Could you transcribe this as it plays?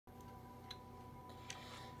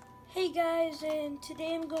Hey guys, and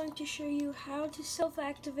today I'm going to show you how to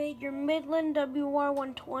self-activate your Midland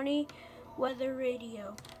WR-120 weather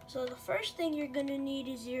radio. So the first thing you're going to need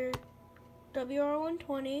is your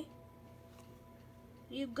WR-120.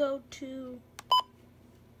 You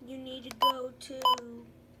need to go to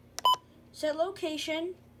set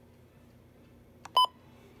location,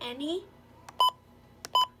 any,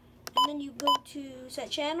 and then you go to set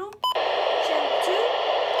channel 2,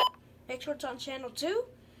 make sure it's on channel 2.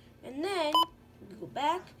 And then you go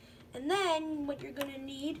back, and then what you're gonna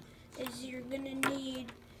need is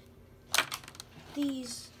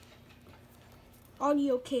these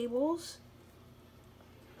audio cables.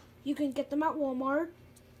 You can get them at Walmart.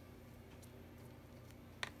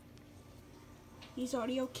 These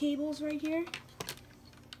audio cables right here.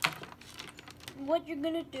 What you're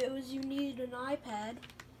gonna do is you need an iPad.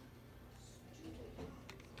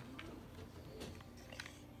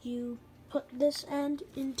 You put this end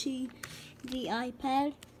into the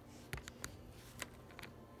iPad,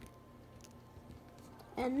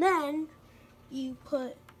 and then you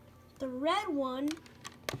put the red one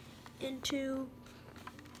into,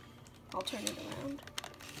 I'll turn it around.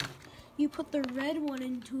 You put the red one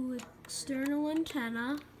into external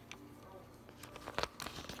antenna,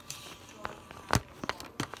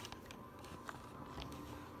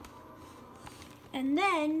 and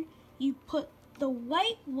then you put the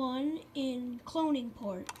white one in cloning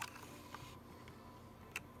port.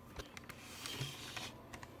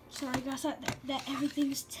 Sorry guys, that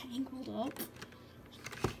everything's tangled up.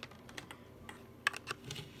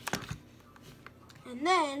 And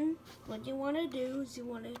then what you want to do is you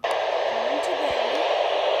want to go into there,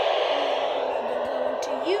 and go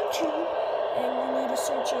into YouTube, and you need to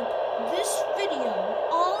search up this video,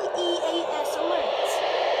 all EAS alerts,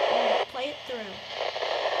 and play it through.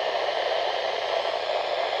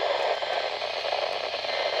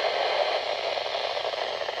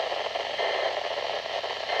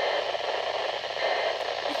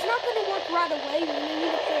 It's not going to work right away. You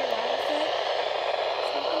need to play around with it.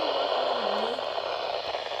 It's not going to work right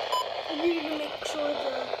away. You need to make sure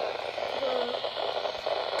the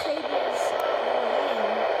cables are in,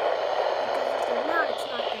 because if they're not, it's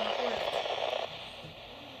not going to work.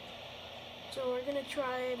 So we're going to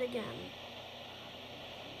try it again.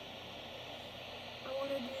 I want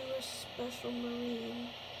to do a special marine.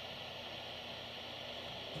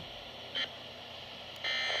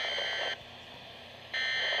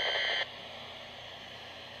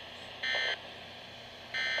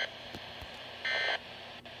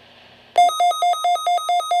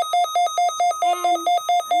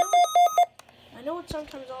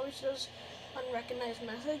 Sometimes always does unrecognized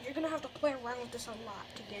message. You're gonna have to play around with this a lot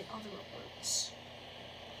to get other alerts.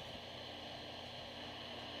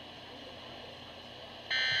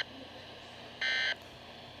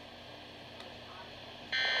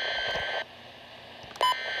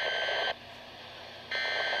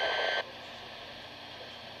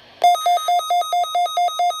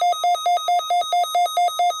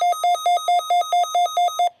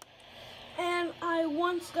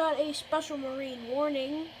 Got a special marine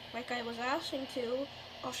warning like I was asking to.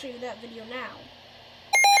 I'll show you that video now.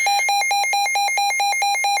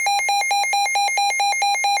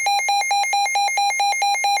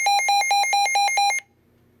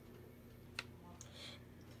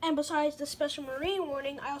 And besides the special marine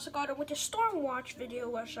warning, I also got a winter storm watch video,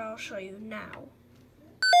 which I'll show you now.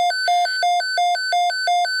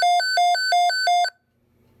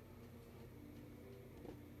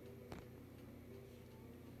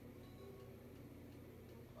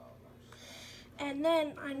 And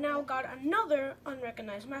then I now got another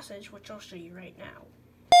unrecognized message, which I'll show you right now.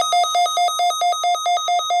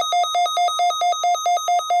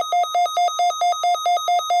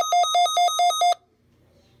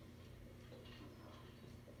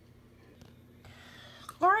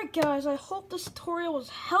 Alright guys, I hope this tutorial was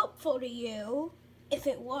helpful to you. If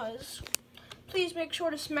it was, please make sure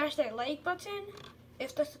to smash that like button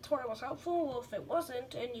if this tutorial was helpful. Well, if it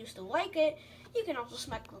wasn't and you still like it, you can also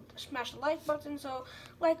smash the like button. So,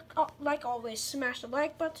 like always, smash the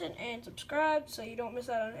like button and subscribe so you don't miss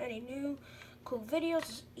out on any new cool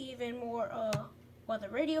videos, even more weather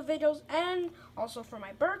radio videos. And also for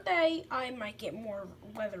my birthday, I might get more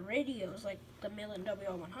weather radios like the Midland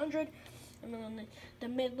WR-100, the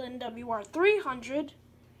Midland WR-300,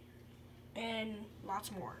 and lots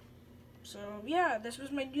more. So yeah, this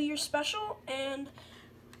was my New Year's special, and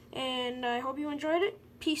I hope you enjoyed it.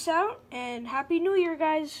 Peace out, and Happy New Year,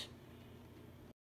 guys.